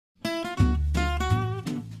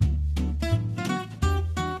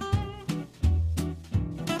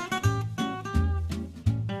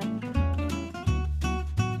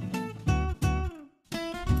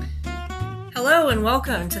Hello and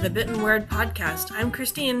welcome to the Bitten Word podcast. I'm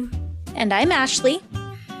Christine. And I'm Ashley.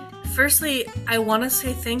 Firstly, I want to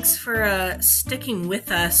say thanks for sticking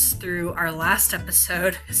with us through our last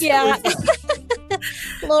episode. Yeah.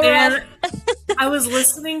 Man, I was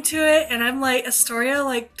listening to it and I'm like,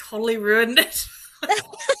 Astoria totally ruined it.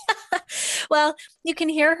 Well, you can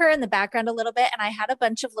hear her in the background a little bit, and I had a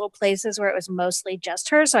bunch of little places where it was mostly just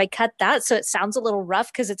her, so I cut that, so it sounds a little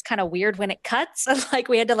rough because it's kind of weird when it cuts, and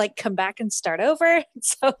we had to come back and start over.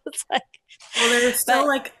 So it's well, there's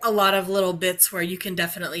still a lot of little bits where you can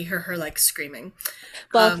definitely hear her screaming.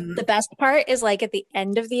 Well, the best part is at the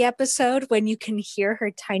end of the episode when you can hear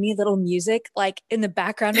her tiny little music in the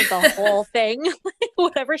background of the whole thing,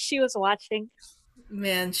 whatever she was watching.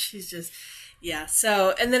 Man, she's just. Yeah,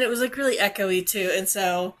 so, and then it was really echoey too, and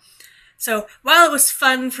so while it was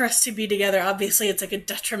fun for us to be together, obviously it's a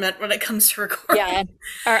detriment when it comes to recording. Yeah,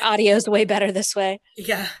 our audio is way better this way.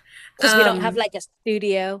 Yeah. Because we don't have a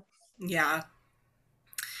studio. Yeah.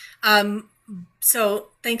 So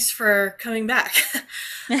thanks for coming back.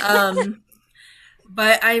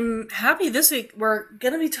 But I'm happy this week we're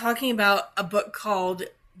going to be talking about a book called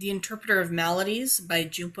The Interpreter of Maladies by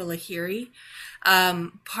Jhumpa Lahiri.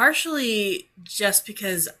 Partially just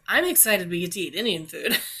because I'm excited we get to eat Indian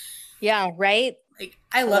food. Yeah, right?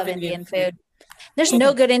 I love Indian food. There's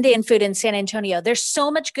no good Indian food in San Antonio. There's so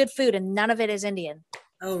much good food and none of it is Indian.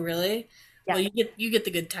 Oh, really? Yeah. Well, you get the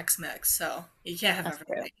good Tex-Mex, so you can't have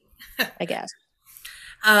everything. I guess.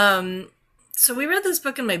 So we read this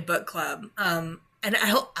book in my book club, and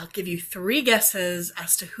I'll give you 3 guesses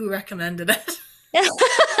as to who recommended it.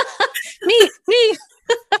 Me.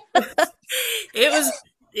 It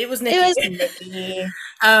was Nikki. It was Nikki.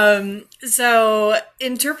 So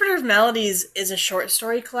Interpreter of Maladies is a short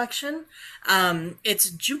story collection. It's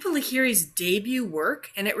Jhumpa Lahiri's debut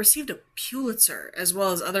work, and it received a Pulitzer as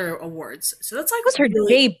well as other awards. So that's was her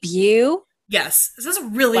debut? Yes. This is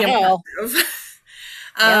really impressive.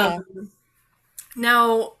 Yeah.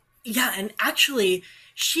 Now, yeah, and actually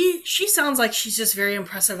she sounds like she's just very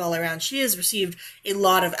impressive all around. She has received a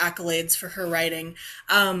lot of accolades for her writing.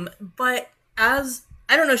 But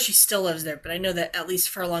I don't know if she still lives there, but I know that at least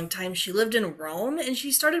for a long time she lived in Rome and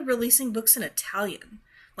she started releasing books in Italian.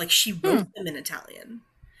 She wrote them in Italian.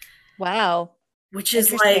 Wow. Which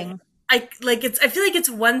is I feel like it's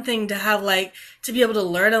one thing to have to be able to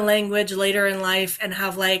learn a language later in life and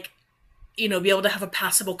have be able to have a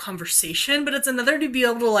passable conversation, but it's another to be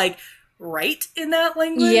able to write in that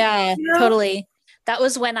language. Yeah, totally. That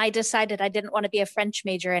was when I decided I didn't want to be a French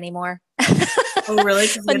major anymore. Oh, really?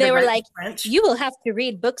 When they were French? You will have to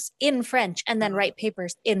read books in French and then write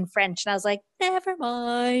papers in French. And I was like, never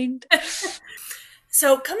mind.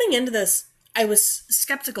 So coming into this, I was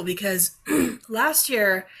skeptical because last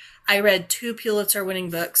year I read 2 Pulitzer-winning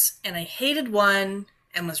books, and I hated one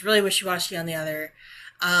and was really wishy-washy on the other.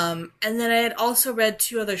 And then I had also read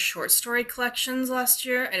 2 other short story collections last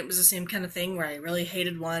year, and it was the same kind of thing where I really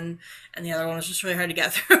hated one, and the other one was just really hard to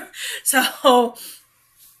get through. So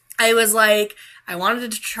I was I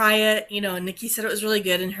wanted to try it, and Nikki said it was really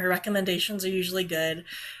good, and her recommendations are usually good,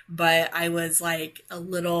 but I was a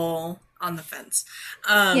little on the fence.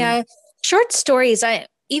 Yeah, short stories,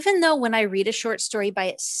 even though when I read a short story by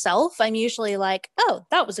itself, I'm usually oh,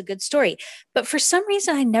 that was a good story. But for some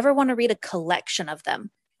reason, I never want to read a collection of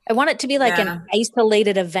them. I want it to be an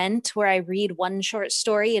isolated event where I read one short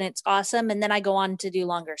story and it's awesome. And then I go on to do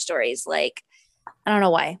longer stories. I don't know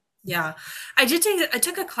why. Yeah. I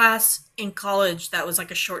took a class in college that was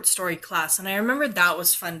a short story class. And I remember that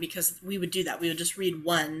was fun because we would do that. We would just read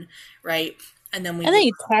one, right? And then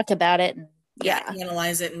you talk about it and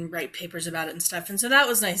analyze it and write papers about it and stuff. And so that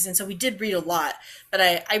was nice. And so we did read a lot. But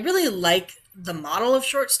I really like the model of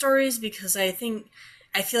short stories because I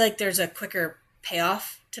feel like there's a quicker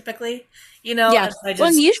payoff typically, Yeah.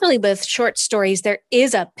 Well, usually with short stories, there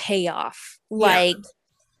is a payoff.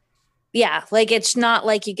 It's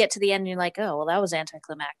not you get to the end and you're like, oh, well, that was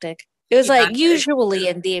anticlimactic. It was usually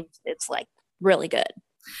indeed it's really good.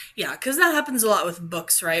 Yeah, because that happens a lot with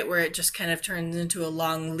books, right? Where it just kind of turns into a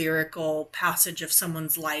long lyrical passage of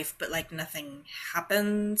someone's life, but nothing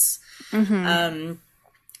happens. Mm-hmm.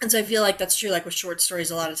 And so I feel like that's true. With short stories,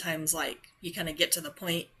 a lot of times, you kind of get to the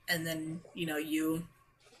point, and then you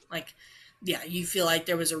feel like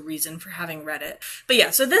there was a reason for having read it. But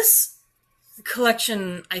yeah, so this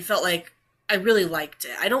collection, I felt like I really liked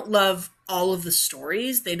it. I don't love all of the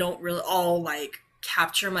stories; they don't really all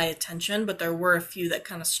capture my attention, but there were a few that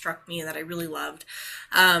kind of struck me that I really loved.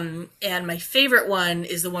 And my favorite one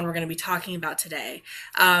is the one we're going to be talking about today.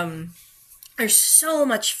 There's so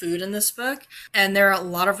much food in this book, and there are a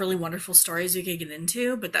lot of really wonderful stories we could get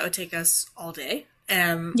into, but that would take us all day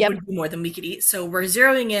and Yep. would be more than we could eat. So we're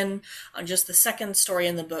zeroing in on just the second story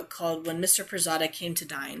in the book called When Mr. Prasada Came to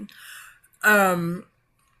Dine. Um,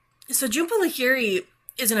 so Jhumpa Lahiri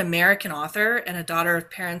is an American author and a daughter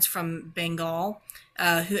of parents from Bengal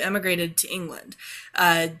who emigrated to England.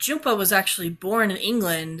 Jhumpa was actually born in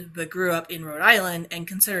England but grew up in Rhode Island and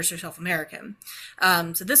considers herself American.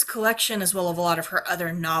 So this collection, as well as a lot of her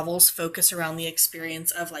other novels, focus around the experience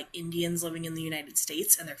of like Indians living in the United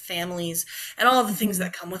States and their families and all of the things Mhm.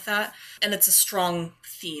 that come with that. And it's a strong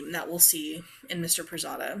theme that we'll see in Mr.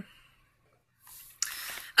 Prasada.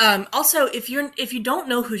 Also, if you don't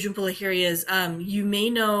know who Jhumpa Lahiri is, you may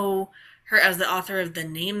know her as the author of The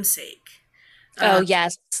Namesake. Oh, Uh,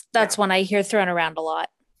 yes. yeah, That's one I hear thrown around a lot.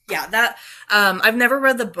 yeah. That I've never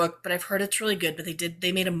read the book, but I've heard it's really good. But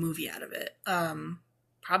they made a movie out of it,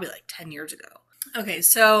 probably like 10 years ago. Okay,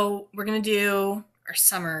 so we're gonna do our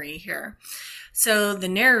summary here. So the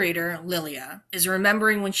narrator, Lilia, is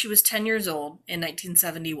remembering when she was 10 years old in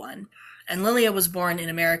 1971. And Lilia was born in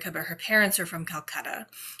America, but her parents are from Calcutta.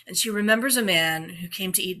 And she remembers a man who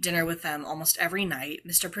came to eat dinner with them almost every night,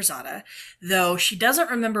 Mr. Prasada, though she doesn't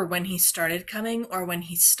remember when he started coming or when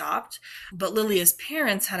he stopped. But Lilia's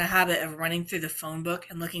parents had a habit of running through the phone book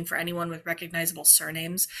and looking for anyone with recognizable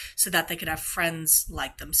surnames so that they could have friends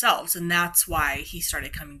like themselves. And that's why he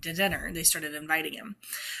started coming to dinner. They started inviting him.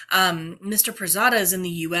 Mr. Prasada is in the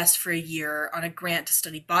US for a year on a grant to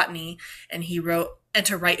study botany, and he wrote and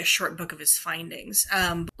to write a short book of his findings.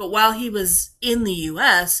 But while he was in the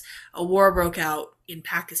US, a war broke out in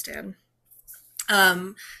Pakistan.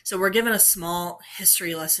 So we're given a small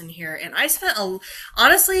history lesson here, and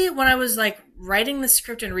honestly, when I was like writing the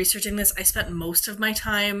script and researching this, I spent most of my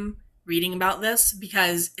time reading about this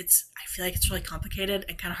because I feel like it's really complicated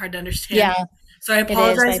and kind of hard to understand. Yeah, So I it is, I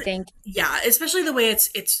apologize. think. Yeah, especially the way it's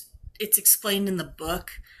explained in the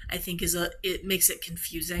book. I think it makes it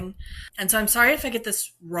confusing, and so I'm sorry if I get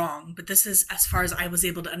this wrong, but this is as far as I was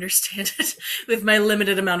able to understand it with my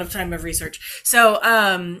limited amount of time of research. So,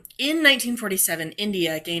 in 1947,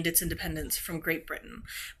 India gained its independence from Great Britain,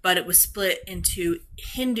 but it was split into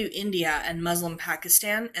Hindu India and Muslim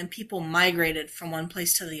Pakistan, and people migrated from one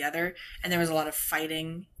place to the other, and there was a lot of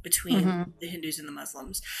fighting between Hmm. the Hindus and the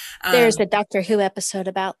Muslims. There's Um, a Doctor Who episode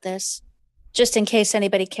about this, just in case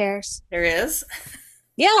anybody cares. there is.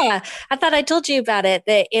 Yeah, I thought I told you about it.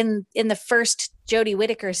 That in the first Jodie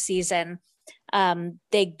Whittaker season,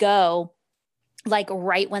 they go like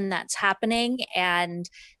right when that's happening, and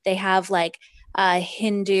they have like a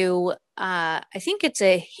Hindu. I think it's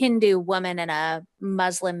a Hindu woman and a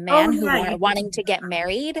Muslim Oh man who yeah, are you did tell wanting me to about get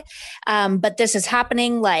married. But this is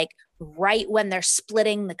happening like right when they're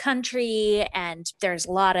splitting the country, and there's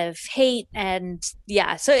a lot of hate. And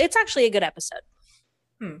yeah, so it's actually a good episode.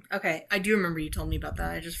 that. Okay, I do remember you told me about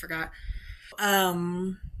that. I just forgot.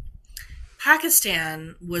 Um,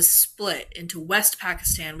 Pakistan was split into West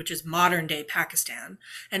Pakistan, which is modern day Pakistan,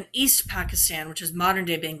 and East Pakistan, which is modern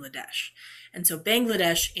day Bangladesh. And so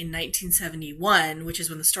Bangladesh in 1971, which is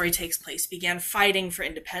when the story takes place, began fighting for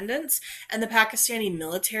independence, and the Pakistani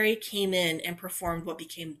military came in and performed what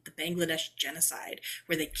became the Bangladesh genocide,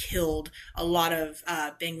 where they killed a lot of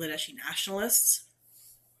Bangladeshi nationalists.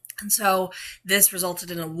 And so this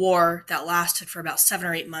resulted in a war that lasted for about 7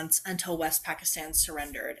 or 8 months until West Pakistan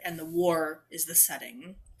surrendered. And the war is the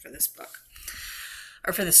setting for this book,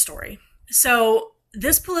 or for this story. So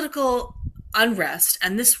this political unrest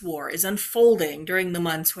and this war is unfolding during the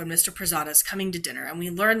months when Mr. Prasada is coming to dinner, and we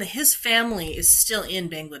learn that his family is still in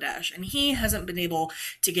Bangladesh, and he hasn't been able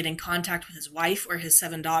to get in contact with his wife or his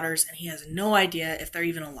 7 daughters, and he has no idea if they're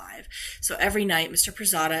even alive. So every night, Mr.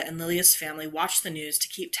 Prasada and Lilia's family watch the news to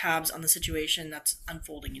keep tabs on the situation that's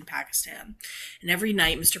unfolding in Pakistan. And every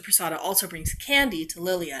night, Mr. Prasada also brings candy to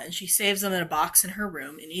Lilia, and she saves them in a box in her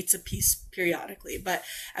room and eats a piece periodically. But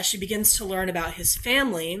as she begins to learn about his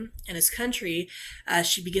family and his country,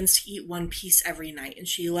 she begins to eat one piece every night, and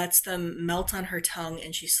she lets them melt on her tongue,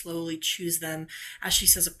 and she slowly chews them as she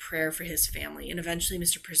says a prayer for his family. And eventually,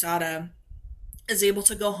 Mr. Prasada is able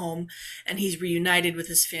to go home, and he's reunited with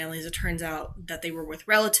his family, as it turns out that they were with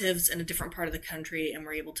relatives in a different part of the country and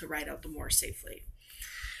were able to ride out the war safely.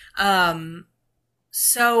 Um,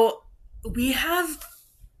 so we have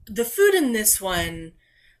the food in this one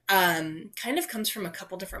kind of comes from a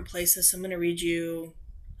couple different places. So I'm going to read you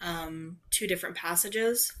two different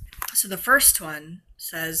passages. So the first one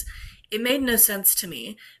says, It made no sense to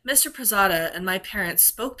me. Mr. Posada and my parents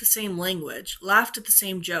spoke the same language, laughed at the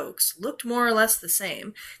same jokes, looked more or less the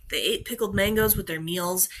same. They ate pickled mangoes with their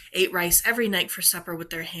meals, ate rice every night for supper with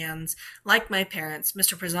their hands. Like my parents,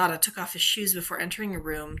 Mr. Posada took off his shoes before entering a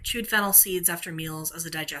room, chewed fennel seeds after meals as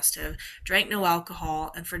a digestive, drank no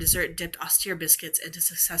alcohol, and for dessert dipped austere biscuits into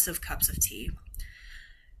successive cups of tea.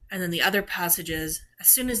 And then the other passages, as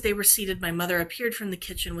soon as they were seated, my mother appeared from the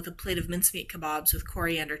kitchen with a plate of mincemeat kebabs with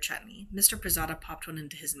coriander chutney. Mr. Prasada popped one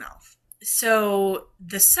into his mouth. So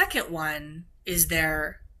the second one is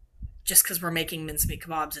there just because we're making mincemeat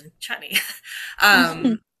kebabs and chutney.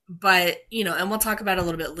 But, and we'll talk about it a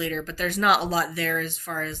little bit later, but there's not a lot there as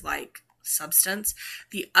far as like substance.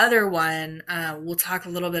 The other one, we'll talk a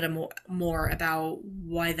little bit more about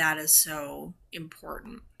why that is so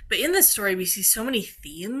important. But in this story, we see so many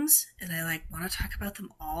themes, and I want to talk about them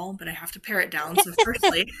all, but I have to pare it down. So,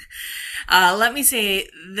 firstly, let me say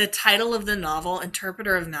the title of the novel,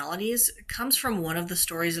 Interpreter of Maladies, comes from one of the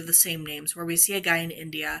stories of the same names, where we see a guy in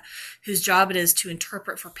India whose job it is to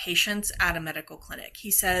interpret for patients at a medical clinic.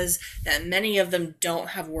 He says that many of them don't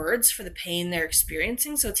have words for the pain they're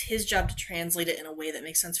experiencing, so it's his job to translate it in a way that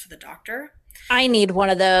makes sense for the doctor. I need one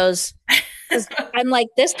of those. I'm like,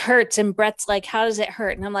 this hurts. And Brett's like, how does it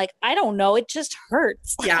hurt? And I'm like, I don't know. It just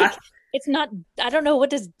hurts. Yeah. It's not, I don't know. What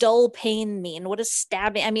does dull pain mean? What is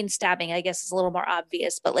stabbing? I mean, stabbing, I guess, is a little more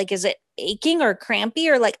obvious, but is it aching or crampy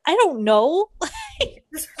or I don't know. It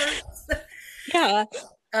just hurts. Yeah.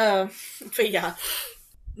 But yeah.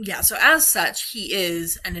 Yeah, so as such, he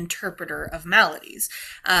is an interpreter of maladies.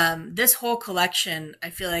 This whole collection, I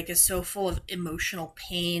feel like, is so full of emotional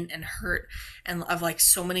pain and hurt and of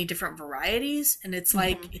so many different varieties. And it's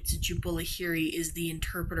it's Jhumpa Lahiri is the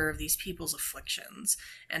interpreter of these people's afflictions.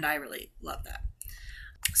 And I really love that.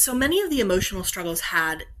 So many of the emotional struggles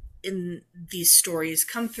had in these stories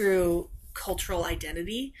come through cultural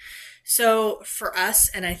identity. So for us,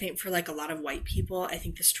 and I think for a lot of white people, I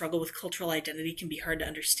think the struggle with cultural identity can be hard to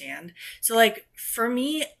understand. So for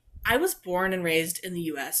me, I was born and raised in the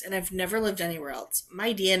US and I've never lived anywhere else.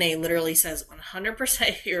 My DNA literally says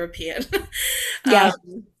 100% European. Yeah.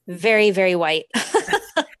 Very, very white.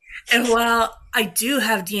 And while I do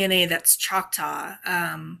have DNA that's Choctaw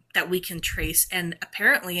that we can trace, and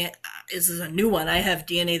apparently this is a new one, I have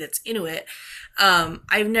DNA that's Inuit.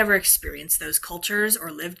 I've never experienced those cultures or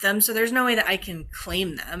lived them, so there's no way that I can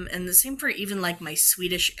claim them. And the same for even my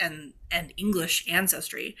Swedish and English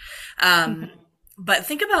ancestry. But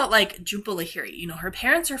think about Jhumpa Lahiri. Her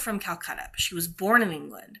parents are from Calcutta, but she was born in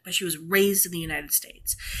England, but she was raised in the United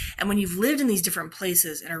States. And when you've lived in these different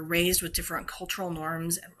places and are raised with different cultural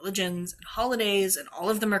norms and religions and holidays, and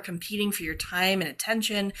all of them are competing for your time and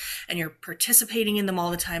attention, and you're participating in them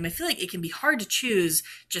all the time, I feel like it can be hard to choose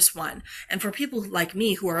just one. And for people like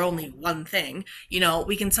me who are only one thing,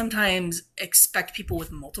 we can sometimes expect people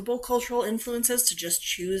with multiple cultural influences to just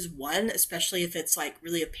choose one, especially if it's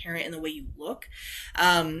really apparent in the way you look.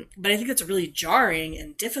 But I think it's really jarring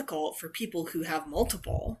and difficult for people who have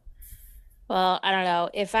multiple. Well, I don't know.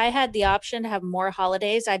 If I had the option to have more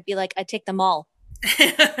holidays, I'd be like, I'd take them all.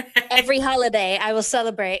 Every holiday I will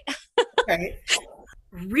celebrate. Right.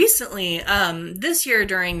 Recently, this year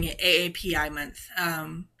during AAPI month,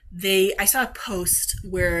 I saw a post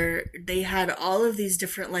where they had all of these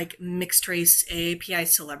different mixed race AAPI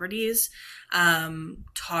celebrities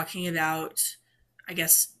talking about, I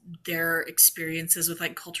guess, their experiences with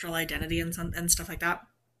cultural identity and stuff like that.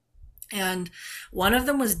 And one of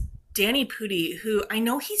them was Danny Pudi, who I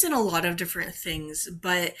know he's in a lot of different things,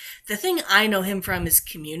 but the thing I know him from is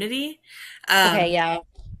Community. Okay, yeah.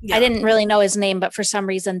 I didn't really know his name, but for some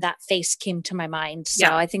reason that face came to my mind. So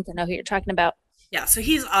I think I know who you're talking about. Yeah, so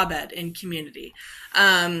he's Abed in Community.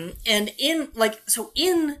 And in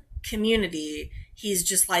Community, he's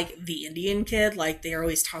just the Indian kid. They're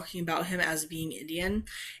always talking about him as being Indian.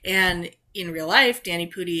 And in real life, Danny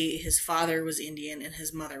Pudi, his father was Indian and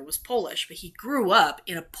his mother was Polish, but he grew up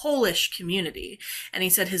in a Polish community. And he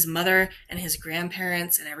said his mother and his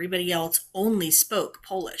grandparents and everybody else only spoke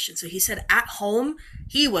Polish. And so he said at home,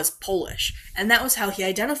 he was Polish. And that was how he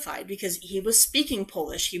identified, because he was speaking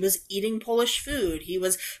Polish. He was eating Polish food. He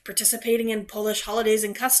was participating in Polish holidays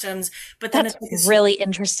and customs. But then that's really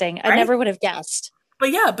interesting. Right? I never would have guessed.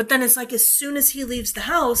 But then it's as soon as he leaves the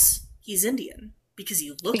house, he's Indian.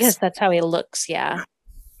 Because that's how he looks, yeah.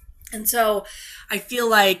 And so I feel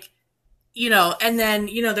like And then,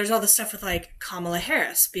 there's all the stuff with like Kamala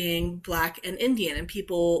Harris being black and Indian, and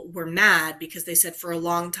people were mad because they said for a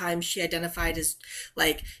long time she identified as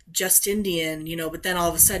like just Indian, but then all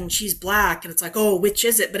of a sudden she's black, and it's like, oh, which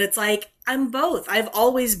is it? But it's like, I'm both. I've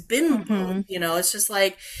always been both, Hmm. It's just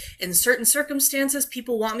like in certain circumstances,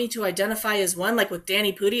 people want me to identify as one, like with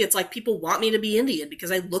Danny Pudi, it's like people want me to be Indian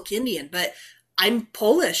because I look Indian, but I'm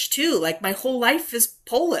Polish too. Like my whole life is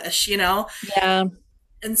Polish. Yeah.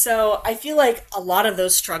 And so I feel like a lot of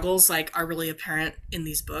those struggles like are really apparent in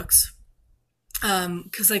these books.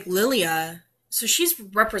 Because like Lilia, so she's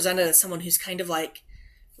represented as someone who's kind of like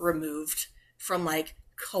removed from like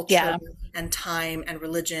culture Yeah. and time and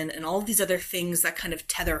religion and all of these other things that kind of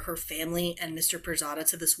tether her family and Mr. Pirzada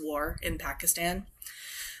to this war in Pakistan.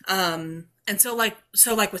 And so like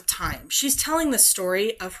with time, she's telling the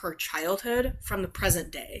story of her childhood from the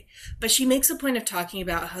present day, but she makes a point of talking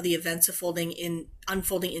about how the events unfolding in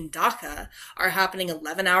Dhaka are happening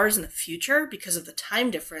 11 hours in the future because of the time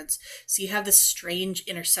difference. So you have this strange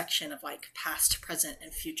intersection of like past, present,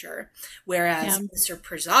 and future. Yeah. Whereas Mr.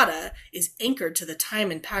 Pirzada is anchored to the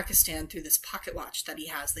time in Pakistan through this pocket watch that he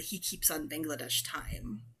has that he keeps on Bangladesh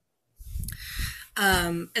time.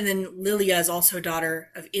 And then Lilia is also a daughter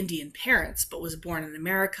of Indian parents, but was born in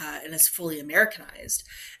America and is fully Americanized.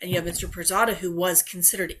 And you have Mr. Pirzada, who was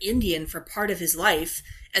considered Indian for part of his life,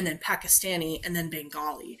 and then Pakistani, and then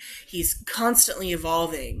Bengali. He's constantly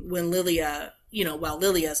evolving while Lilia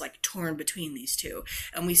is like torn between these two.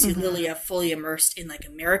 And we see Hmm. Lilia fully immersed in like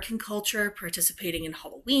American culture, participating in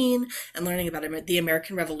Halloween and learning about the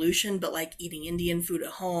American Revolution, but like eating Indian food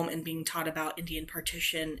at home and being taught about Indian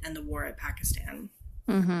partition and the war at Pakistan.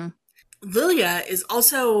 Hmm. Lilia is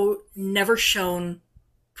also never shown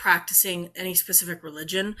practicing any specific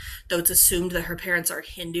religion, though it's assumed that her parents are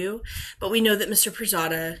Hindu. But we know that Mr.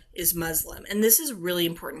 Pirzada is Muslim. And this is really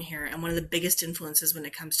important here and one of the biggest influences when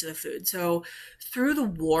it comes to the food. So, through the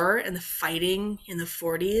war and the fighting in the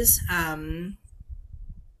 40s,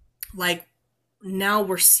 like now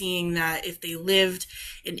we're seeing that if they lived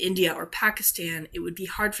in India or Pakistan, it would be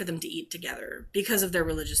hard for them to eat together because of their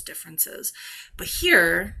religious differences. But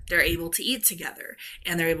here, they're able to eat together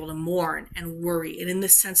and they're able to mourn and worry. And in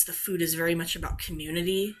this sense, the food is very much about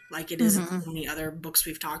community, like it is in Hmm. so many other books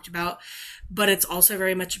we've talked about. But it's also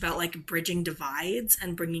very much about like bridging divides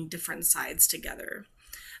and bringing different sides together.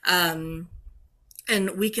 Um,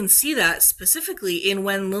 and we can see that specifically in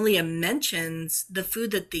when Lilia mentions the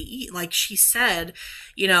food that they eat. Like she said,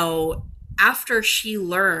 you know, after she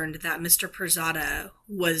learned that Mr. Pirzada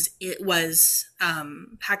was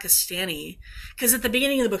Pakistani, because at the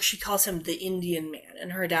beginning of the book she calls him the Indian man,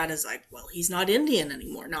 and her dad is like, well, he's not Indian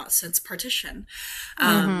anymore, not since partition.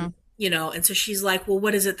 Hmm. And so she's like, well,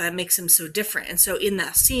 what is it that makes him so different? And so in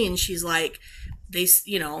that scene, she's like, they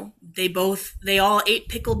all ate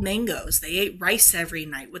pickled mangoes. They ate rice every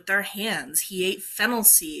night with their hands. He ate fennel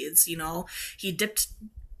seeds. He dipped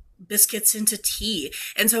biscuits into tea.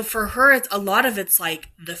 And so for her, a lot of it's like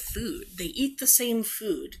the food. They eat the same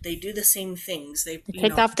food. They do the same things. They, They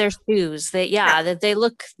take off their shoes. yeah, That they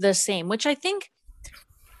look the same, which I think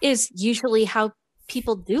is usually how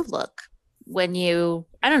people do look when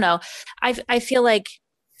I don't know. I feel like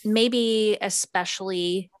maybe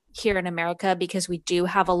especially here in America, because we do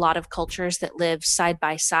have a lot of cultures that live side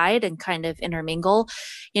by side and kind of intermingle.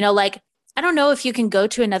 Like I don't know if you can go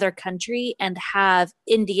to another country and have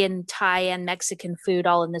Indian, Thai, and Mexican food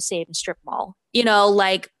all in the same strip mall.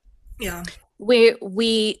 Like yeah,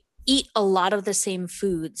 we eat a lot of the same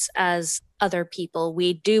foods as other people.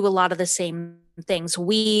 We do a lot of the same things.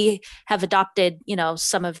 We have adopted,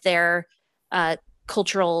 some of their uh,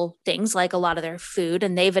 cultural things, like a lot of their food,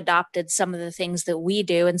 and they've adopted some of the things that we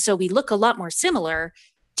do. And so we look a lot more similar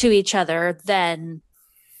to each other than,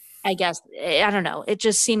 I guess, I don't know. It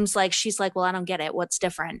just seems like she's like, well, I don't get it. What's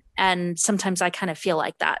different? And sometimes I kind of feel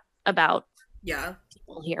like that about yeah,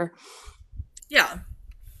 people here. yeah.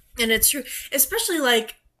 And it's true, especially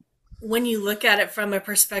like when you look at it from a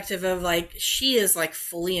perspective of like she is like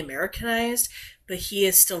fully Americanized, but he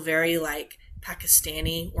is still very like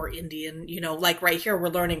Pakistani or Indian. Like right here we're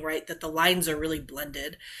learning right that the lines are really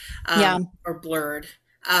blended, Yeah. or blurred.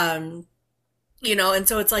 Um, and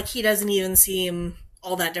so it's like he doesn't even seem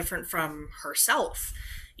all that different from herself.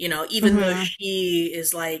 Even though Hmm. she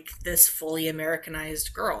is like this fully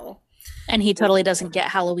Americanized girl. And he totally doesn't get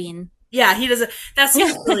Halloween. Yeah, he does. That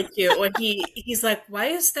scene's really cute when he's like, "Why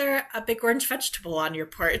is there a big orange vegetable on your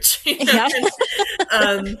porch?" Yeah.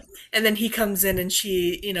 Um, and then he comes in and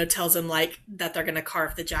she, tells him like that they're gonna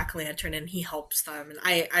carve the jack o' lantern, and he helps them. And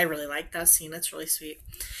I really like that scene. That's really sweet.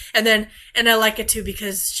 And I like it too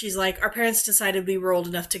because she's like, our parents decided we were old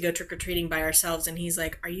enough to go trick or treating by ourselves, and he's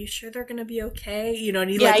like, "Are you sure they're gonna be okay?" And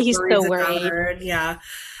he Yeah, like he's so worries about worried. her. And yeah.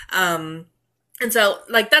 Um, and so,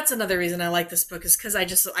 like, that's another reason I like this book is because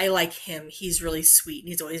I like him. He's really sweet, and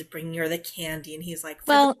he's always bringing her the candy, and he's like, for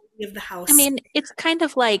the Well, baby of the I house. mean, it's kind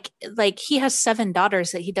of like he has seven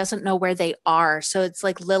daughters that he doesn't know where they are. So it's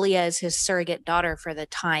like Lilia is his surrogate daughter for the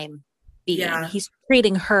time being. Yeah. He's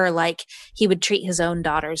treating her like he would treat his own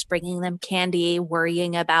daughters, bringing them candy,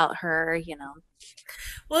 worrying about her.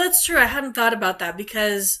 Well, that's true. I hadn't thought about that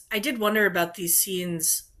because I did wonder about these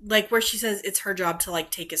scenes, like where she says it's her job to like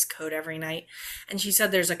take his coat every night. And she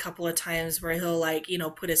said there's a couple of times where he'll like,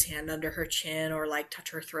 put his hand under her chin or like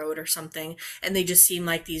touch her throat or something. And they just seem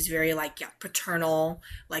like these very like, yeah, paternal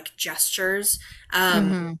like gestures. Um,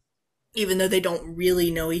 Hmm. even though they don't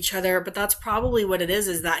really know each other, but that's probably what it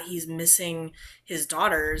is that he's missing his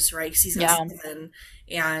daughters, right? Because he's got Yeah. seven,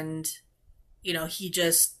 and he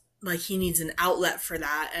just like he needs an outlet for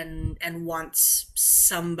that, and wants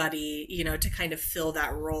somebody, to kind of fill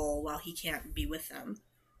that role while he can't be with them.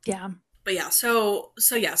 Yeah. But yeah, so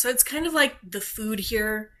it's kind of like the food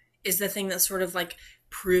here is the thing that sort of like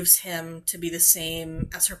proves him to be the same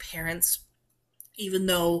as her parents, even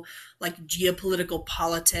though like geopolitical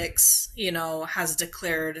politics, has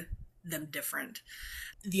declared them different.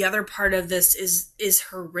 The other part of this is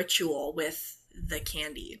her ritual with the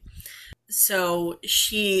candy. So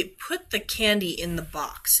she put the candy in the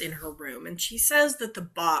box in her room, and she says that the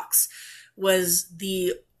box was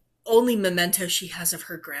the only memento she has of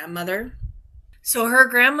her grandmother. So her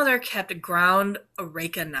grandmother kept ground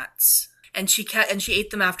areca nuts, and she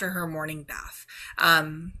ate them after her morning bath.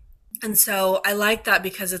 Um, and so I like that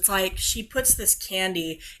because it's like she puts this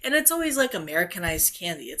candy, and it's always like Americanized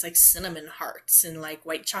candy. It's like cinnamon hearts and like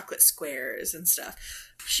white chocolate squares and stuff.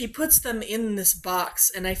 She puts them in this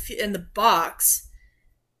box, and I feel, and the box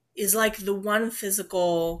is like the one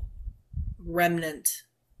physical remnant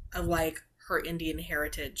of like her Indian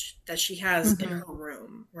heritage that she has in Hmm. her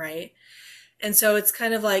room, right? And so it's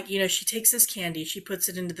kind of like, she takes this candy, she puts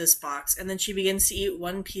it into this box, and then she begins to eat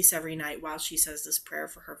one piece every night while she says this prayer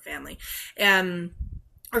for her family. And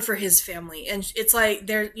or for his family. And it's like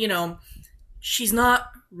she's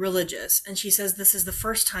not religious, and she says this is the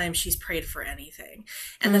first time she's prayed for anything.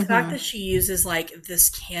 And the fact Hmm. that she uses like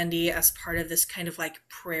this candy as part of this kind of like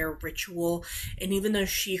prayer ritual, and even though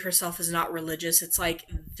she herself is not religious, it's like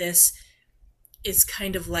this is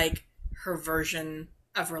kind of like her version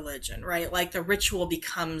of religion, right? Like the ritual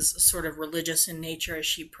becomes sort of religious in nature as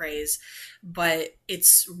she prays, but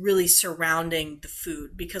it's really surrounding the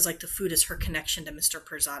food because like the food is her connection to Mr.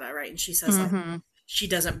 Perzada, right? And she says like Hmm. she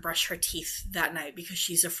doesn't brush her teeth that night because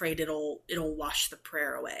she's afraid it'll wash the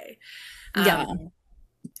prayer away. Yeah. Um,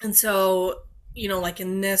 and so, like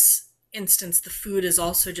in this instance, the food is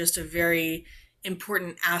also just a very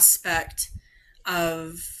important aspect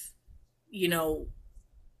of, you know,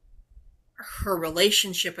 her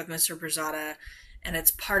relationship with Mr. Brazada, and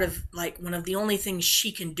it's part of like one of the only things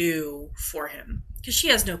she can do for him because she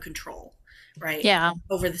has no control, right, Yeah.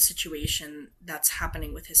 over the situation that's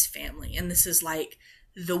happening with his family. And this is like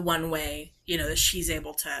the one way, that she's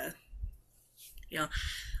able to, you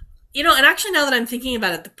know, and actually now that I'm thinking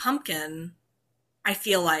about it, the pumpkin I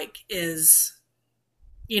feel like is,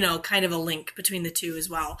 kind of a link between the two as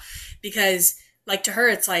well. Because, like, to her,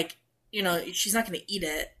 it's like, she's not going to eat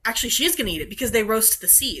it. Actually, she is going to eat it because they roast the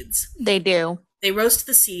seeds. They do. They roast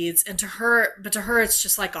the seeds, and to her, it's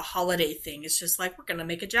just like a holiday thing. It's just like, we're going to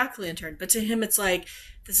make a jack o' lantern. But to him, it's like,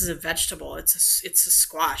 this is a vegetable. It's a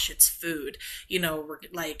squash. It's food. We're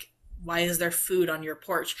like, why is there food on your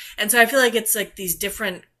porch? And so I feel like it's like these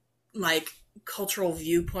different, like, cultural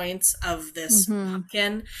viewpoints of this Hmm.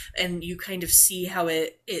 pumpkin, and you kind of see how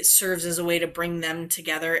it serves as a way to bring them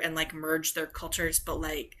together and like merge their cultures, but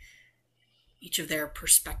like each of their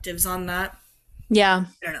perspectives on that. Yeah.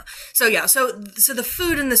 I don't know. So yeah, so the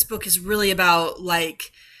food in this book is really about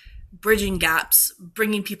like bridging gaps,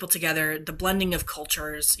 bringing people together, the blending of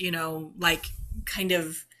cultures, like kind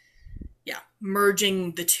of, yeah,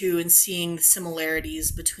 merging the two and seeing the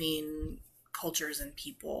similarities between cultures and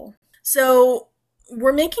people. So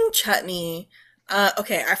we're making chutney.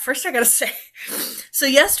 Okay, first I gotta say, so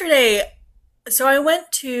yesterday, so I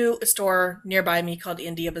went to a store nearby me called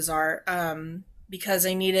India Bazaar, because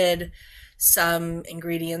I needed some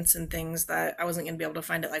ingredients and things that I wasn't gonna be able to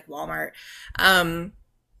find at like Walmart. Um,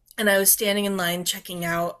 and I was standing in line checking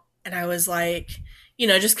out, and I was like,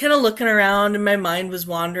 just kind of looking around, and my mind was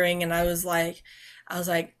wandering, and I was like,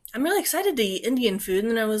 I'm really excited to eat Indian food,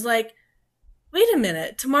 and then I was like, wait a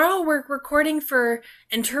minute, tomorrow we're recording for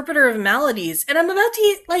Interpreter of Maladies, and I'm about to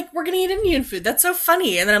eat, like, we're gonna eat Indian food. That's so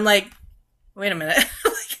funny. And then I'm like, wait a minute.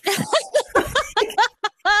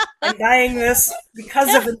 I'm buying this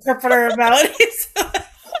because of Interpreter of Maladies.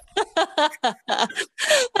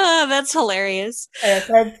 Oh, that's hilarious. And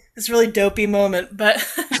I had this really dopey moment, but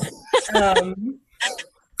um,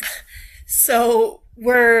 so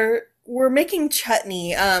we're making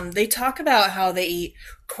chutney. They talk about how they eat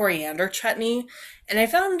coriander chutney, and I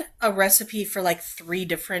found a recipe for like three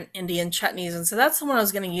different Indian chutneys, and so that's the one I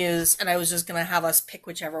was going to use, and I was just going to have us pick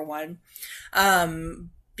whichever one,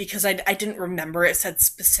 because I didn't remember it said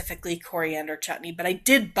specifically coriander chutney, but I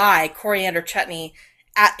did buy coriander chutney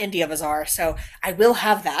at India Bazaar, so I will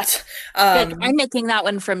have that. Good. Um, I'm making that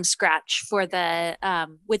one from scratch for the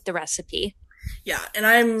with the recipe. yeah, and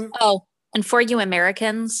I'm Oh, and for you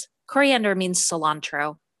Americans, coriander means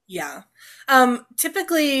cilantro. yeah.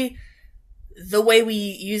 Typically, the way we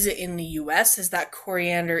use it in the US is that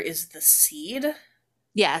coriander is the seed.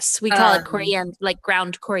 Yes, we call it Um, coriander, like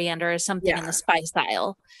ground coriander or something in the yeah, spice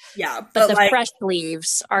aisle. yeah, But but the like, fresh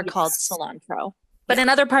leaves are called yes, cilantro. But yeah, in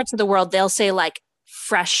other parts of the world, they'll say like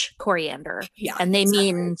fresh coriander yeah, and they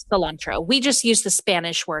exactly. mean cilantro. We just use the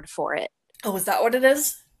Spanish word for it. Oh, is that what it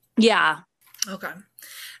is? Yeah. Okay.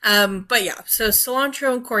 But yeah, so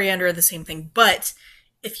cilantro and coriander are the same thing. But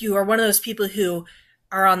if you are one of those people who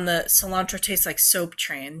are on the cilantro tastes like soap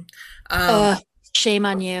train, um, Ugh, shame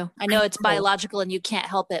on you. I I know it's know, biological and you can't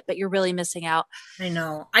help it, but you're really missing out. I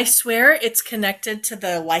know. I swear it's connected to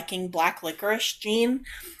the liking black licorice gene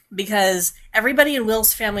because everybody in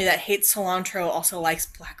Will's family that hates cilantro also likes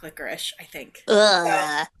black licorice, I think. So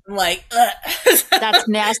Ugh, I'm like, ugh. that's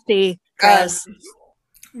nasty. um, Gross.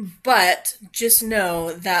 but just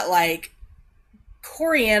know that like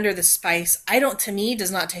coriander, the spice, I don't to me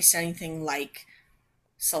does not taste anything like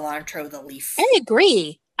cilantro, the leaf. I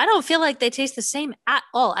agree. I don't feel like they taste the same at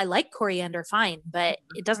all. I like coriander fine, but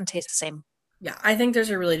it doesn't taste the same. Yeah, I think there's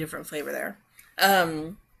a really different flavor there.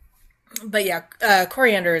 Um, but yeah,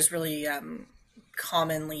 coriander is really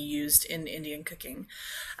commonly used in Indian cooking.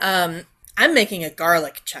 I'm making a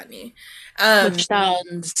garlic chutney. Um, Which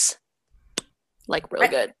sounds like real I,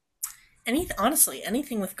 good. honestly,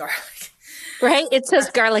 anything with garlic. Right? It says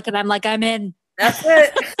garlic, and I'm like, I'm in. That's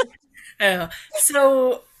it. I don't know.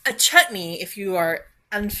 So a chutney, if you are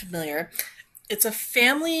unfamiliar, it's a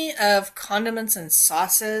family of condiments and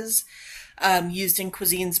sauces used in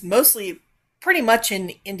cuisines, mostly pretty much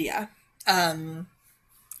in India. Um,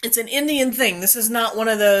 it's an Indian thing. This is not one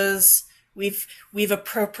of those we've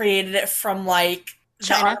appropriated it from like the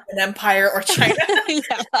China. Ottoman Empire or China.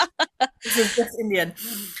 Yeah. This is just Indian.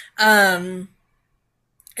 Um,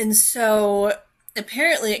 and so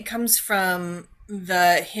apparently it comes from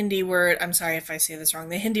the Hindi word, I'm sorry if I say this wrong,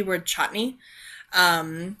 the Hindi word chutney,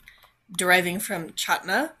 um, deriving from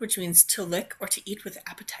chatna, which means to lick or to eat with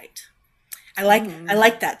appetite. I Mm.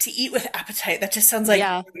 like that. To eat with appetite. That just sounds like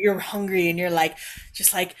Yeah. you're hungry and you're like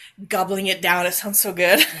just like gobbling it down. It sounds so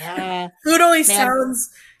good. Yeah. Food always Man. sounds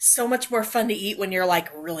so much more fun to eat when you're like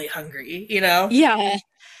really hungry, you know? Yeah.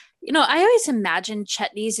 I always imagine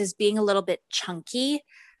chutneys as being a little bit chunky.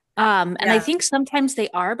 And I Yeah. think sometimes they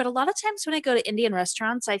are, but a lot of times when I go to Indian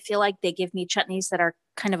restaurants, I feel like they give me chutneys that are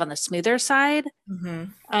kind of on the smoother side. Hmm.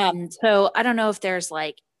 So I don't know if there's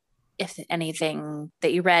like, if anything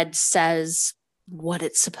that you read says what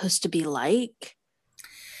it's supposed to be like.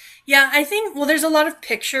 Yeah, I think, well, there's a lot of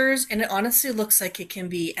pictures, and it honestly looks like it can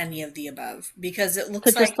be any of the above because it So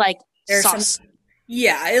looks just like like there's some, sauce,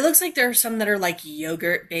 yeah, it looks like there are some that are like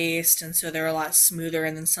yogurt based, and so they're a lot smoother,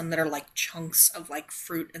 and then some that are like chunks of like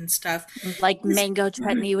fruit and stuff. like mango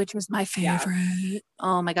chutney, which was my Yeah. favorite.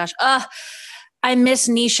 Oh my gosh. I miss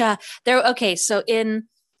Nisha. There, okay, so in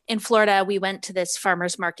Florida, we went to this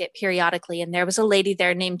farmer's market periodically, and there was a lady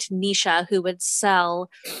there named Nisha who would sell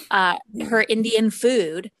her Indian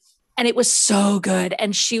food, and it was so good.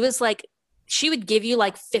 And she was like, she would give you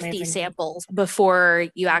like 50 Amazing. samples before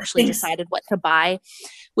you actually Thanks. decided what to buy,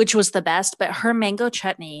 which was the best. But her mango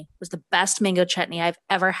chutney was the best mango chutney I've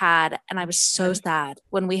ever had. And I was so sad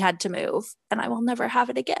when we had to move, and I will never have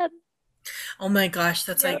it again. Oh my gosh,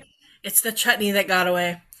 that's Yep. like it's the chutney that got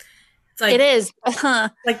away. It's It like is.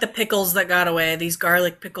 the pickles that got away. These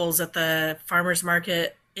garlic pickles at the farmers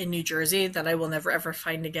market in New Jersey that I will never ever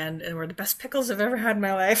find again, and were the best pickles I've ever had in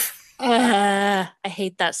my life. I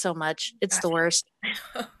hate that so much. It's the worst.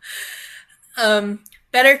 um,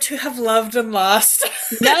 Better to have loved and lost.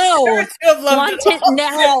 Better No, to have loved and want it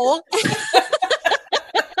now.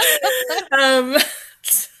 um,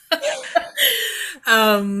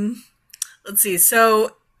 um, let's see.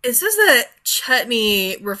 So it says that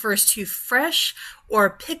chutney refers to fresh or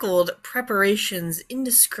pickled preparations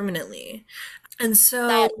indiscriminately. And so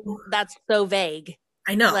That that's so vague.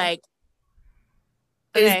 I know Like,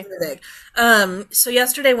 it is okay. very big. So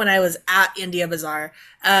yesterday when I was at India Bazaar,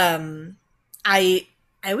 I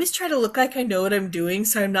I always try to look like I know what I'm doing,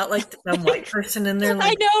 so I'm not like the dumb white person in there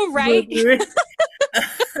I like know, right?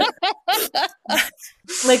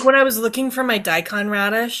 like when I was looking for my daikon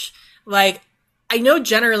radish, like I know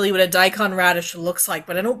generally what a daikon radish looks like,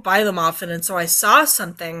 but I don't buy them often, and so I saw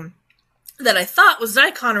something that I thought was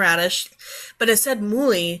daikon radish, but it said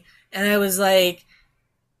mooli, and I was like,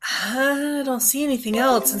 I don't see anything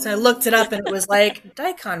else. And so I looked it up, and it was like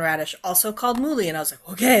daikon radish, also called mooli, and I was like,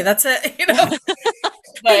 okay, that's it,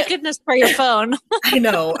 Thank But goodness for your phone. I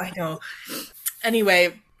know.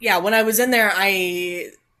 Anyway, yeah, when I was in there,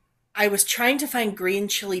 I was trying to find green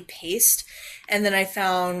chili paste, and then I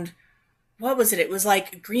found what was it? It was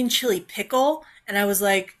like green chili pickle, and I was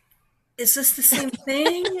like, "Is this the same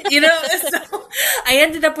thing?" So I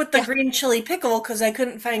ended up with the Yeah, green chili pickle because I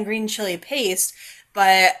couldn't find green chili paste,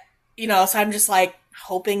 but so I'm just like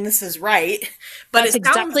hoping this is right. But that's it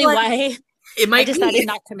sounds exactly like why it I might decided be.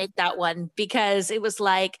 not to make that one because it was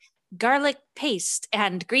like garlic paste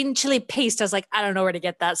and green chili paste. I was like, I don't know where to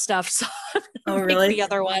get that stuff, so I'm Oh, gonna make really? the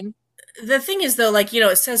other one. The thing is, though, like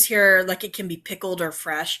it says here, like it can be pickled or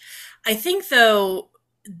fresh. I think though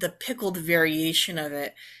the pickled variation of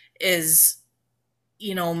it is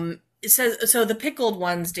it says so the pickled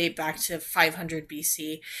ones date back to 500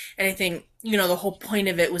 BC, and I think the whole point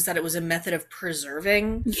of it was that it was a method of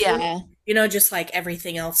preserving food. Yeah. Just like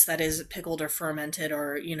everything else that is pickled or fermented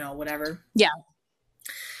or whatever. Yeah.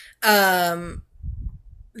 Um,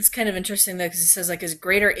 it's kind of interesting though because it says like as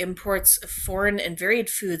greater imports of foreign and varied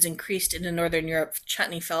foods increased into Northern Europe,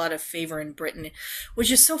 chutney fell out of favor in Britain,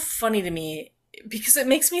 which is so funny to me because it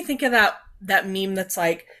makes me think of that meme that's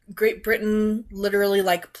like Great Britain literally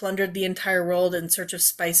like plundered the entire world in search of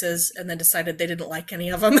spices and then decided they didn't like any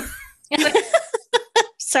of them.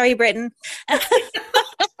 Sorry, Britain.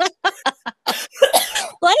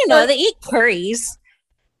 Well, I don't know. But They eat curries.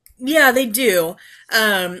 yeah, they do.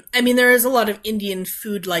 I mean, there is a lot of Indian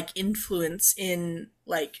food like influence in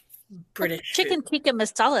like Well, British food. chicken tikka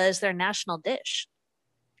masala is their national dish.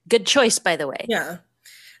 Good choice, by the way. Yeah.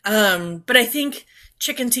 But I think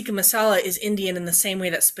chicken tikka masala is Indian in the same way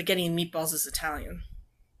that spaghetti and meatballs is Italian.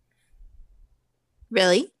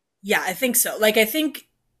 Really? Yeah, I think so. Like, I think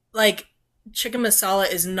like chicken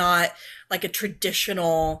masala is not like a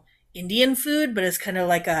traditional Indian food, but it's kind of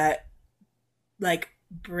like a like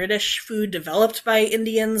British food developed by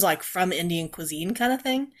Indians, like from Indian cuisine kind of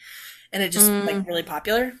thing, and it just like Mm, really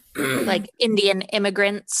popular. like Indian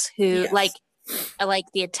immigrants who Yes. like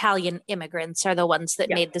the Italian immigrants are the ones that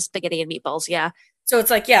Yeah. made the spaghetti and meatballs. Yeah. So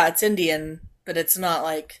it's like, yeah, it's Indian, but it's not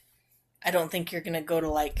like I don't think you're gonna go to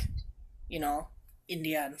like, you know,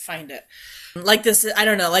 India and find it. Like this, I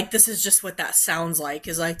don't know. Like this is just what that sounds like.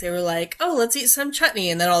 Is like they were like, oh, let's eat some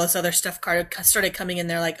chutney, and then all this other stuff started coming in.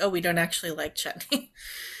 They're like, oh, we don't actually like chutney.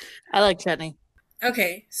 I like chutney.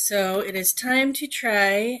 Okay, so it is time to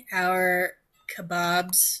try our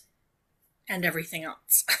kebabs and everything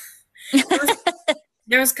else.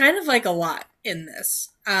 There was kind of like a lot in this.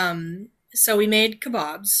 So we made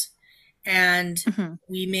kebabs and Mhm.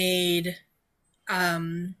 we made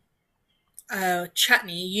um,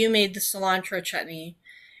 chutney. You made the cilantro chutney,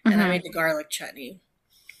 and I Mhm. made the garlic chutney.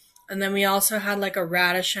 And then we also had like a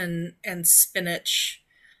radish and spinach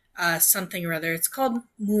something or other. It's called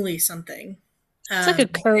mooli something. It's like a Um,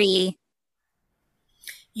 curry.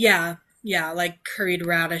 yeah, yeah, like curried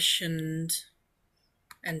radish and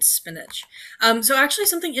spinach. So actually,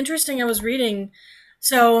 something interesting I was reading.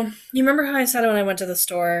 So you remember how I said when I went to the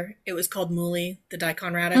store, it was called mooli, the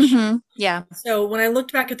daikon radish. Yeah. So when I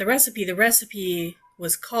looked back at the recipe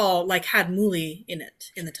was called like had mooli in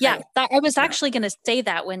it in the Yeah. title. That I was Yeah. actually going to say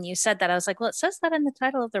that when you said that. I was like, well, it says that in the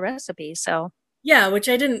title of the recipe. So, Yeah, which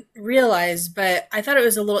I didn't realize, but I thought it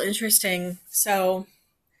was a little interesting. So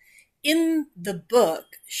in the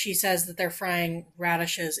book, she says that they're frying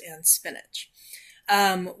radishes and spinach.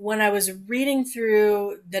 When I was reading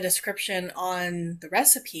through the description on the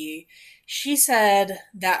recipe, she said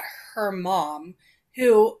that her mom,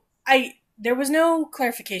 who there was no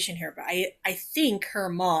clarification here, but I think her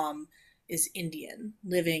mom is Indian,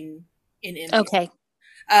 living in India. okay.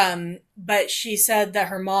 But she said that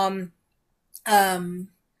her mom um,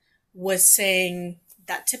 was saying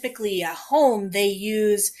that typically at home they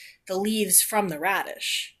use the leaves from the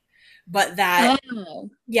radish, but that Oh.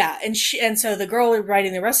 yeah, and so the girl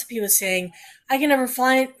writing the recipe was saying, I can never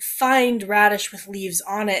find radish with leaves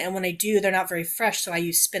on it, and when I do, they're not very fresh, so I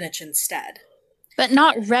use spinach instead. But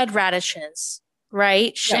not red radishes,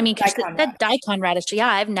 right? I No, mean, because daikon that radish. daikon radish, yeah,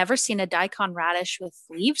 I've never seen a daikon radish with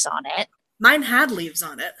leaves on it. Mine had leaves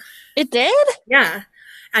on it. It did? Yeah,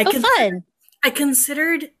 I Oh, considered fun. I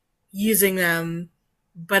considered using them,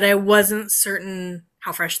 but I wasn't certain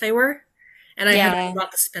how fresh they were, and I had Yeah.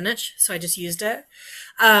 bought the spinach, so I just used it.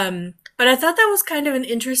 But I thought that was kind of an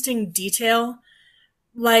interesting detail,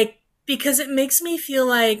 like because it makes me feel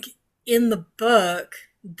like in the book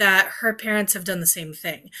that her parents have done the same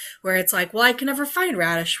thing, where it's like, well, I can never find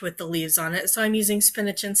radish with the leaves on it, so I'm using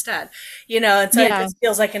spinach instead. And so it Yeah. just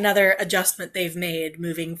feels like another adjustment they've made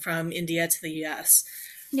moving from India to the US.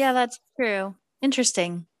 Yeah, that's true.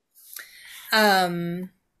 Interesting. Um,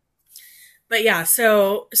 but yeah,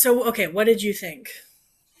 so okay, what did you think?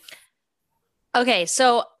 Okay,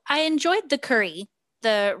 so I enjoyed the curry,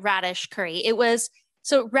 the radish curry. It was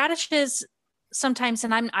so radishes sometimes,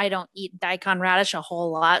 and I don't eat daikon radish a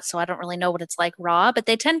whole lot, so I don't really know what it's like raw, but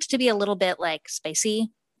they tend to be a little bit like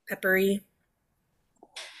spicy. Peppery?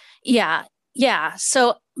 Yeah, yeah.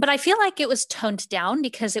 So, but I feel like it was toned down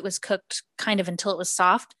because it was cooked kind of until it was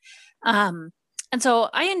soft. Um, and so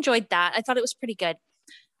I enjoyed that. I thought it was pretty good.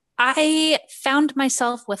 I found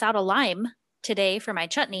myself without a lime today for my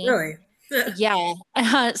chutney. Really? Yeah.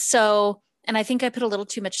 So, and I think I put a little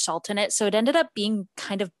too much salt in it. So it ended up being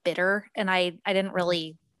kind of bitter and I didn't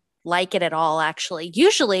really like it at all, actually.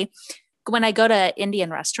 Usually, when I go to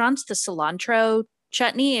Indian restaurants, the cilantro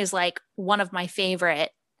chutney is like one of my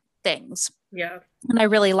favorite things. Yeah. And I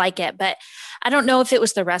really like it. But I don't know if it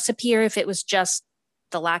was the recipe or if it was just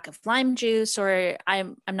the lack of lime juice or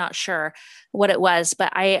I'm not sure what it was,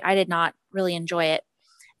 but I did not really enjoy it.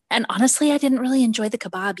 And honestly, I didn't really enjoy the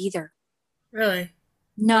kebab either. Really?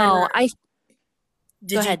 Why No, not? I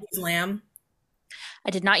go Did you ahead. use lamb? I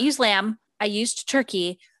did not use lamb. I used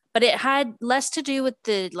turkey, but it had less to do with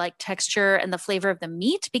the like texture and the flavor of the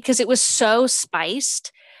meat because it was so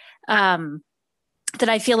spiced um, that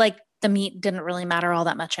I feel like the meat didn't really matter all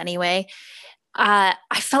that much anyway. I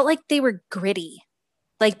felt like they were gritty,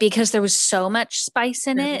 like because there was so much spice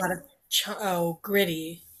in There's a it. lot of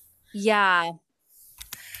gritty. Yeah,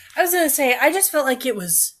 I was gonna say I just felt like it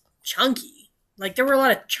was chunky. Like there were a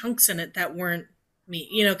lot of chunks in it that weren't meat.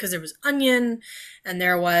 Because there was onion, and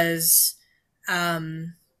there was,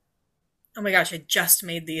 um, oh my gosh, I just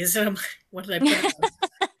made these, and I'm like, what did I put in them?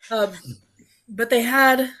 But they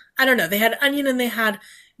had, I don't know, they had onion and they had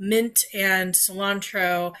mint and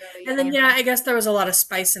cilantro, and then yeah, I guess there was a lot of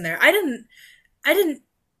spice in there. I didn't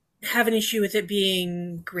have an issue with it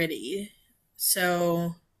being gritty,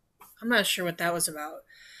 so I'm not sure what that was about.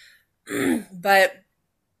 But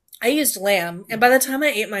I used lamb, and by the time I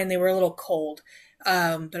ate mine, they were a little cold.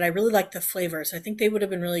 But I really liked the flavor, so I think they would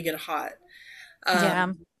have been really good hot. yeah.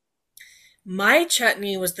 Um, my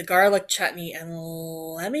chutney was the garlic chutney, and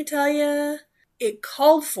let me tell you, it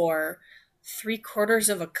called for 3/4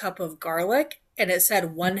 of a cup of garlic, and it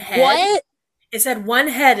said one head. What? It said one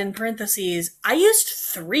head in parentheses. I used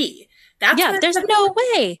three. That's Yeah, what it there's said. no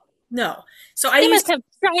way. No. So I They must used, have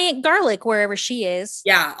giant garlic wherever she is.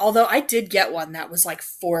 yeah, although I did get one that was like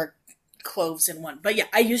four cloves in one. But yeah,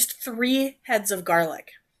 I used 3 heads of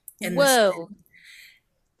garlic in this Whoa. thing.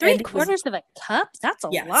 Three And it was, quarters of a cup? That's a yes,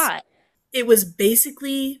 lot. it was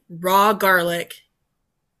basically raw garlic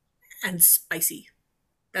and spicy.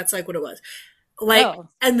 That's like what it was. Like, Oh,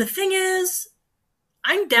 and the thing is,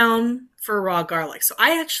 I'm down for raw garlic. So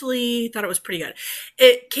I actually thought it was pretty good.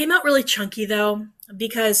 It came out really chunky though,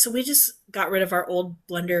 because so we just got rid of our old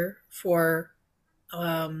blender for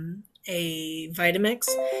a Vitamix.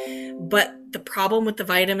 But the problem with the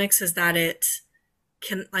Vitamix is that it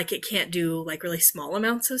can't do like really small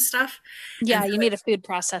amounts of stuff. And yeah, so you need a food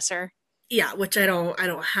processor. yeah, which I don't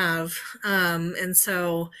have. And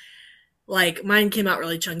so like mine came out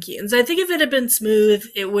really chunky. And so I think if it had been smooth,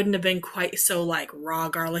 it wouldn't have been quite so like raw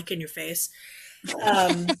garlic in your face.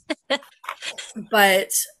 Um,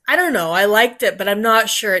 but I don't know. I liked it, but I'm not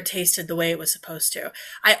sure it tasted the way it was supposed to.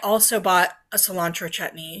 I also bought a cilantro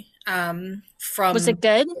chutney Was from it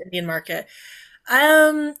good? the Indian market.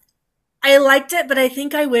 Um, I liked it, but I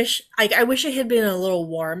think I wish it had been a little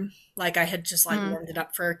warm. Like I had just like Mm, warmed it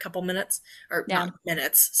up for a couple minutes, or yeah. not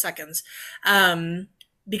minutes, seconds, um,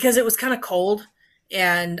 because it was kind of cold,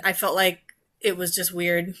 and I felt like it was just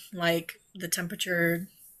weird. Like the temperature,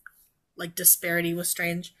 like disparity was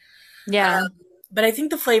strange. Yeah. But I think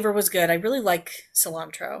the flavor was good. I really like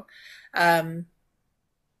cilantro. Um,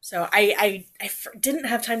 So didn't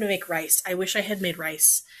have time to make rice. I wish I had made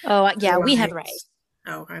rice. Oh, yeah, we had Otherwise, rice.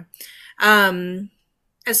 oh, okay. Um,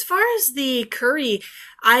 as far as the curry,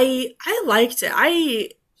 I liked it.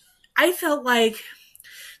 I felt like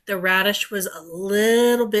the radish was a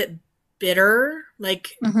little bit bitter,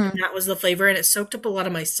 like Hmm. that was the flavor, and it soaked up a lot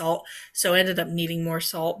of my salt, so I ended up needing more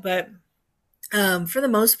salt. But for the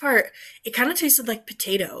most part, it kind of tasted like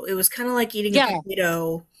potato. It was kind of like eating a Yeah, it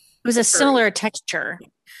potato was a curry. similar texture.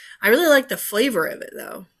 I really like the flavor of it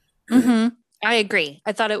though. Hmm. I agree.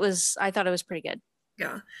 I thought it was pretty good.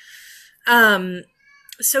 Yeah. Um,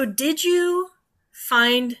 so did you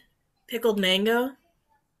find pickled mango?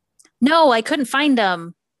 No, I couldn't find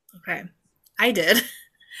them. Okay. I did.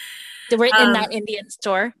 They were in Um, that Indian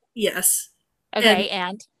store. yes. And Okay,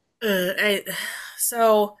 and I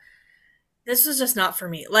so this was just not for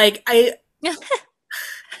me. Like I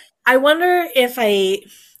wonder if I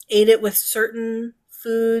ate it with certain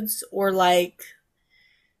foods or like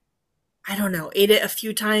I don't know, ate it a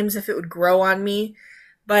few times if it would grow on me.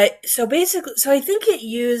 But so basically, so I think it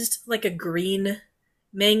used like a green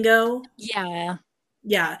mango. yeah.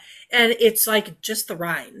 Yeah. And it's like just the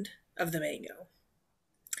rind of the mango.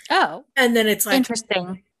 Oh, And then it's like,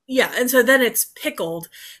 interesting. yeah. And so then it's pickled,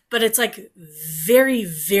 but it's like very,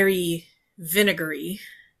 very vinegary.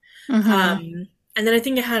 Hmm. And then I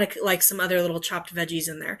think it had like some other little chopped veggies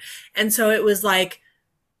in there. And so it was like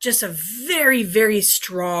just a very, very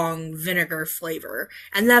strong vinegar flavor.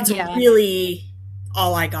 And that's Yeah. really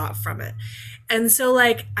all I got from it. And so,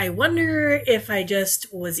 like, I wonder if I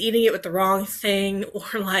just was eating it with the wrong thing,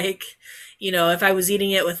 or like, if I was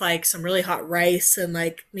eating it with like some really hot rice and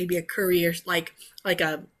like maybe a curry or like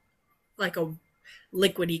a like a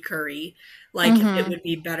liquidy curry, like it Hmm. would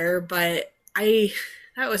be better. But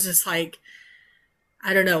that was just like,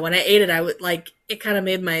 I don't know. When I ate it, I would like it kind of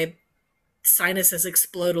made my sinuses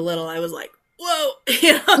explode a little. I was like, whoa,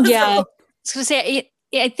 Yeah. I So, was gonna say,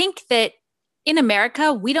 I think that in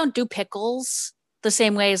America, we don't do pickles the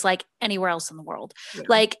same way as like anywhere else in the world. yeah,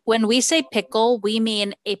 Like when we say pickle, we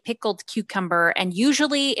mean a pickled cucumber, and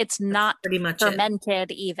usually it's that's not pretty much it.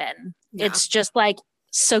 fermented even. Yeah. It's just like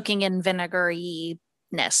soaking in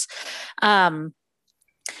vinegary-ness. Um,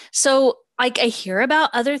 so like I hear about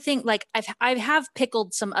other things, like I have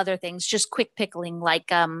pickled some other things, just quick pickling, like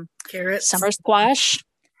Carrots. summer squash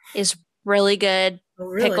is really good Oh,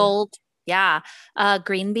 really? pickled. Yeah.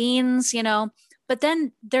 Green beans, But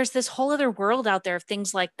then there's this whole other world out there of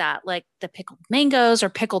things like that, like the pickled mangoes or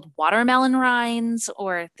pickled watermelon rinds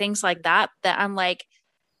or things like that, that I'm like,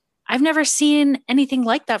 I've never seen anything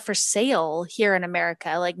like that for sale here in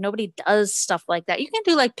America. Like nobody does stuff like that. You can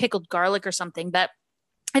do like pickled garlic or something, but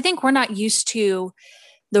I think we're not used to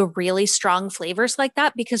the really strong flavors like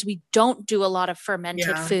that because we don't do a lot of fermented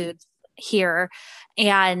Yeah. foods here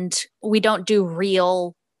and we don't do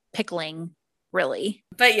real pickling really.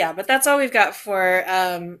 But yeah, but that's all we've got for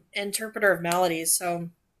Interpreter of Maladies. So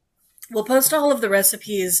we'll post all of the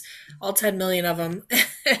recipes, all 10 million of them,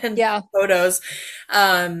 and Yeah. photos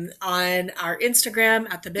on our Instagram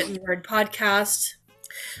at the Bitten Word Podcast.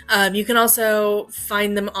 You can also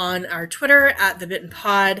find them on our Twitter at the Bitten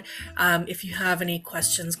Pod. If you have any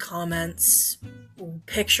questions, comments,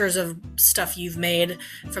 pictures of stuff you've made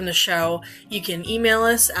from the show, you can email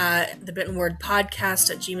us at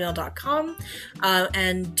thebittenwordpodcast@gmail.com.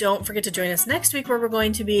 And don't forget to join us next week where we're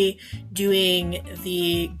going to be doing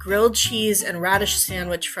the grilled cheese and radish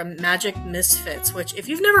sandwich from Magic Misfits, which if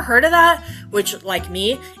you've never heard of that, which like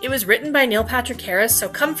me, it was written by Neil Patrick Harris. So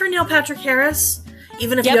come for Neil Patrick Harris,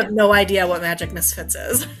 even if you Yep. have no idea what Magic Misfits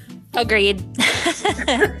is. Agreed.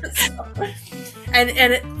 And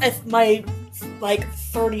if my like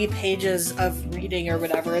 30 pages of reading or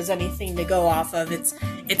whatever is anything to go off of, it's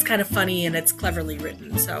kind of funny and it's cleverly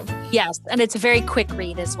written. Yes. And it's a very quick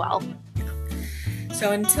read as well.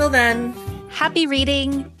 So until then, Happy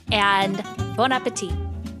reading and bon appetit.